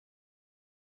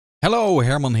Hello,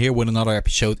 Herman here with another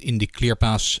episode in the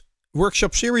ClearPass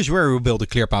workshop series where we will build a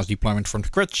ClearPass deployment from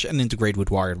scratch and integrate with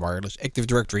wired, wireless, Active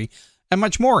Directory and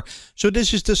much more. So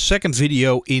this is the second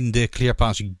video in the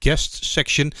ClearPass Guest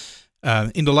section.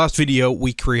 In the last video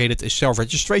we created a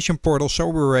self-registration portal, so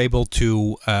we were able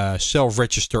to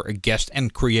self-register a guest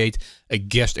and create a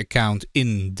guest account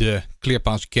in the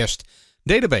ClearPass Guest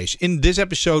database. In this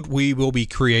episode we will be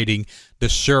creating the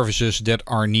services that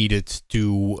are needed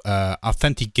to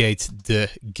authenticate the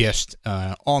guest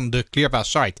on the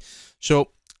ClearPass site. So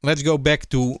let's go back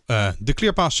to the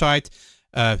ClearPass site.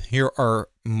 Here are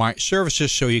my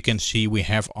services, so you can see we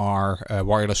have our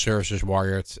wireless services,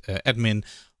 wired, admin,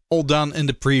 all done in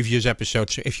the previous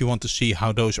episode. So if you want to see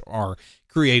how those are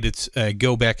created,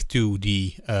 go back to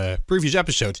the previous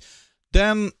episodes.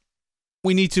 Then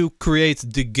we need to create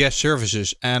the guest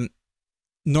services, and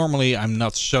normally I'm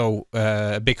not so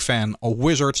a big fan of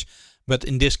wizards, but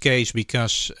in this case,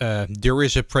 because there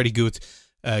is a pretty good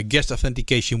guest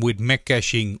authentication with MAC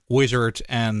caching wizard,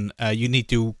 and you need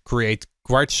to create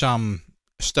quite some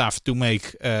stuff to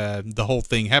make the whole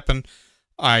thing happen,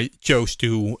 I chose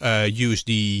to use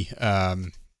the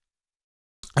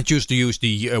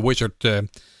wizard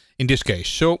in this case.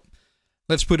 So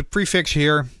let's put a prefix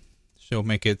here. So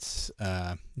make it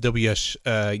WS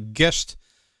guest.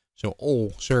 So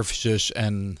all services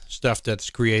and stuff that's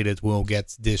created will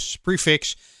get this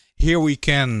prefix. Here we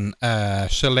can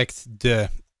select the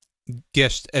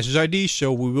guest SSID.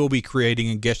 So we will be creating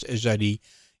a guest SSID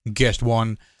guest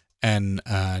 1, and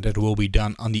that will be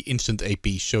done on the instant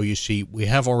AP. So you see we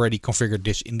have already configured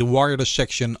this in the wireless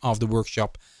section of the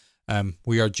workshop.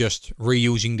 We are just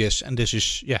reusing this, and this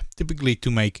is typically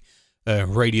to make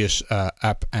Radius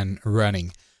up and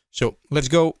running. So let's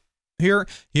go here.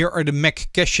 Here are the MAC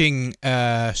caching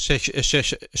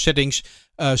settings.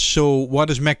 So what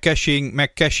is MAC caching?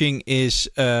 MAC caching is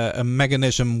a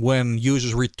mechanism when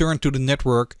users return to the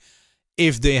network.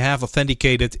 If they have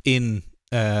authenticated in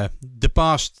the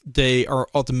past, they are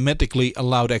automatically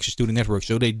allowed access to the network,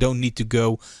 so they don't need to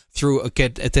go through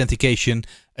authentication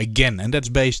again. And that's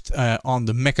based on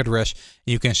the MAC address.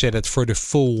 You can set it for the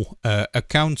full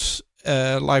account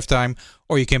lifetime,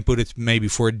 or you can put it maybe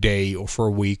for a day or for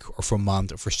a week or for a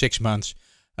month or for 6 months.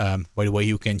 By the way,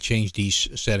 you can change these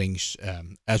settings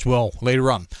as well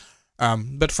later on.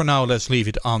 But for now, let's leave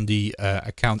it on the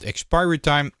account expiry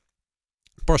time.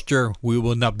 Posture, we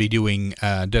will not be doing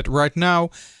that right now.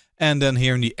 And then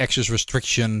here in the access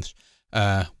restrictions,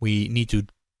 we need to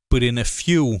put in a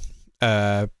few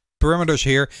parameters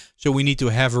here. So we need to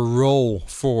have a role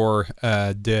for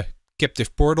the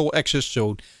captive portal access.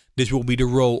 So this will be the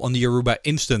role on the Aruba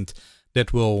Instant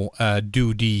that will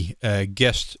do the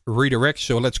guest redirect.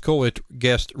 So let's call it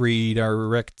guest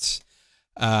redirect.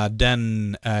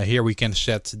 Then here we can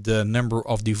set the number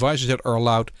of devices that are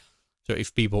allowed. So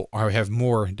if people have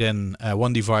more than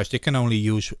one device, they can only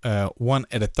use one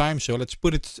at a time. So let's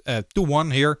put it to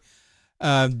 1 here.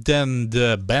 Then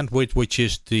the bandwidth, which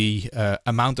is the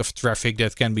amount of traffic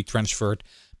that can be transferred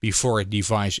before a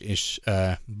device is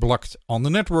blocked on the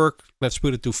network. Let's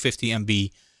put it to 50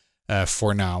 MB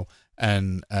for now.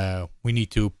 And we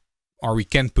need to, or we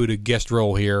can put a guest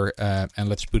role here, and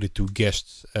let's put it to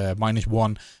guest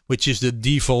 -1, which is the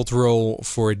default role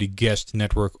for the guest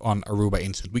network on Aruba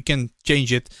Instant. We can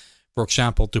change it, for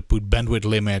example, to put bandwidth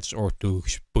limits or to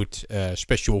put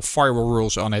special firewall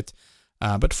rules on it.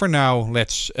 But for now,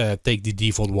 let's take the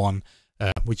default one,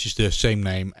 which is the same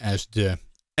name as the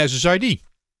SSID.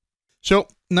 So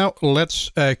now let's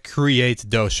create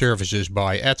those services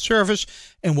by add service.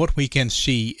 And what we can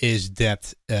see is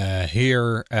that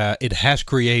here it has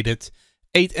created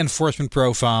 8 enforcement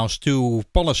profiles, 2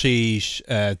 policies,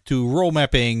 2 role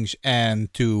mappings,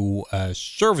 and 2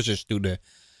 services to the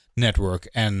network.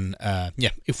 And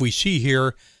if we see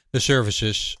here the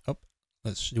services,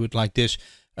 let's do it like this.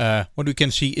 What we can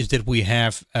see is that we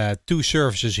have 2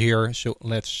 services here. So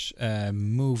let's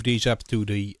move these up to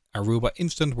the Aruba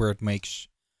Instant where it makes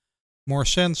more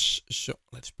sense. So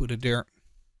let's put it there.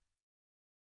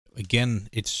 Again,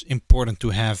 it's important to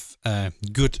have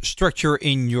good structure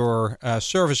in your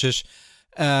services.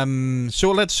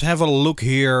 So let's have a look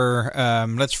here.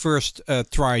 Let's first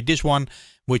try this one,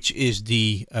 which is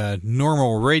the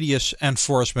normal radius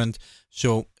enforcement.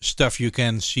 So stuff you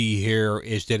can see here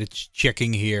is that it's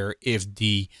checking here if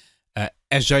the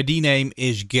SID name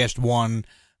is guest 1,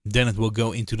 then it will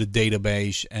go into the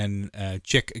database and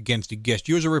check against the guest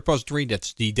user repository.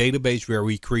 That's the database where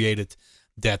we created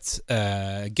that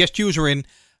guest user in.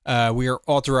 We are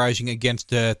authorizing against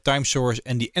the time source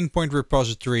and the endpoint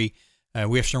repository.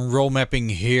 We have some role mapping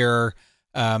here.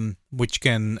 which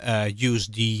can use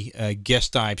the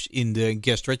guest types in the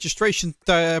guest registration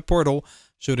portal.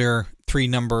 So there are 3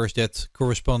 numbers that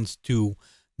correspond to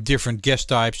different guest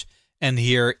types. And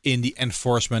here in the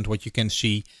enforcement, what you can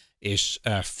see is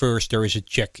first there is a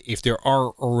check if there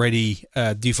are already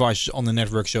devices on the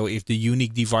network. So if the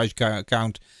unique device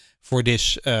count for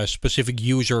this specific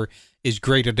user is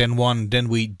greater than 1, then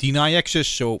we deny access.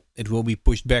 So it will be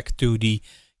pushed back to the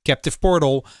captive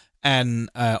portal. And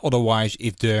otherwise,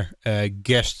 if the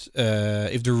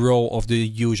if the role of the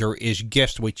user is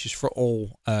guest, which is for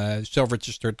all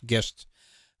self-registered guest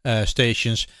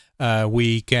stations,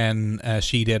 we can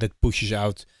see that it pushes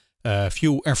out a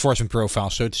few enforcement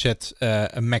profiles. So it set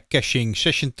a MAC caching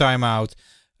session timeout.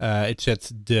 It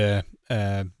set the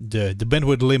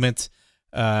bandwidth limit.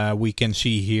 We can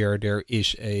see here there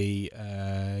is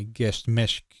a guest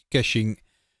mesh caching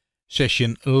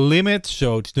session limit.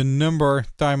 So it's the number,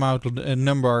 timeout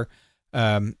number,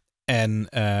 and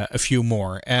a few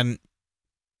more. And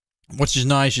what's is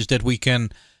nice is that we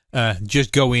can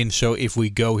just go in. So if we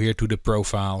go here to the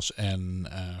profiles and,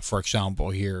 for example,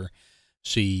 here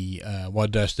see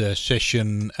what does the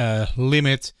session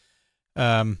limit.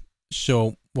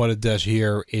 So what it does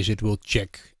here is it will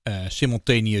check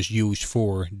simultaneous use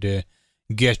for the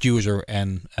guest user,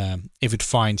 and if it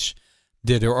finds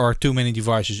that there are too many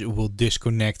devices, it will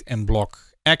disconnect and block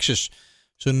access.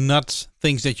 So not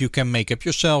things that you can make up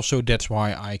yourself. So that's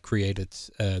why I created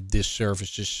these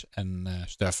services and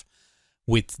stuff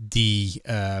with the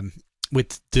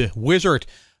wizard.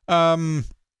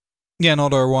 Yeah,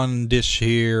 another one. This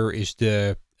here is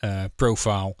the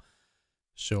profile.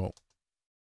 So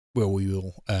where we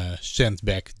will send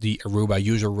back the Aruba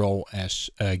user role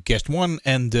as guest 1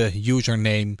 and the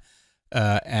username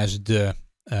as the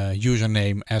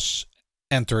username as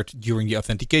entered during the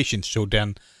authentication. So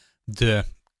then the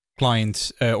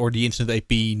client or the instant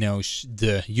AP knows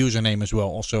the username as well.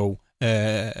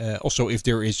 Also if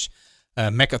there is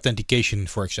MAC authentication,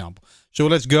 for example. So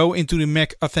let's go into the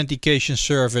MAC authentication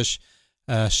service.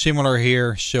 Similar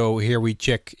here. So here we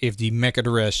check if the MAC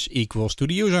address equals to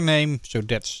the username. So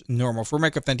that's normal for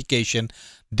MAC authentication.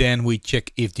 Then we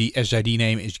check if the SID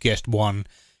name is guest 1.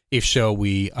 If so,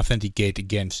 we authenticate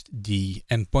against the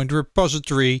endpoint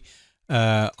repository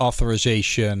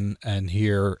authorization. And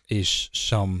here is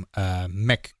some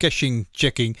MAC caching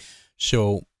checking.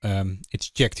 So it's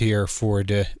checked here for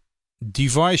the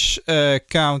device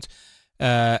count.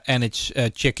 And it's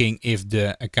checking if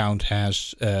the account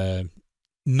has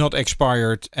not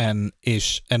expired and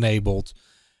is enabled,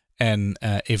 and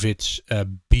if it's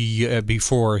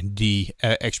before the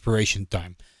expiration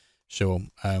time. So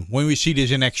when we see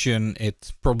this in action,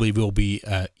 it probably will be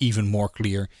even more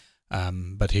clear.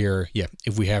 But here, yeah,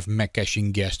 if we have MAC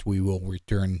caching guest, we will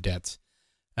return that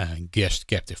guest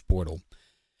captive portal.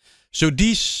 So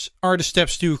these are the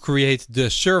steps to create the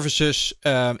services.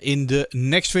 In the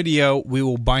next video, we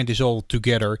will bind this all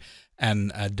together,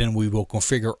 and then we will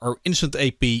configure our instant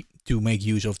AP to make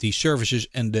use of these services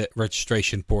and the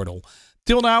registration portal.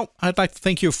 Till now, I'd like to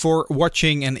thank you for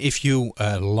watching, and if you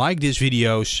like these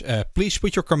videos, please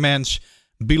put your comments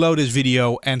below this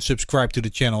video and subscribe to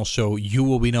the channel so you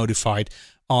will be notified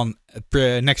on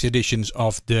next editions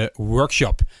of the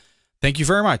workshop. Thank you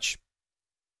very much.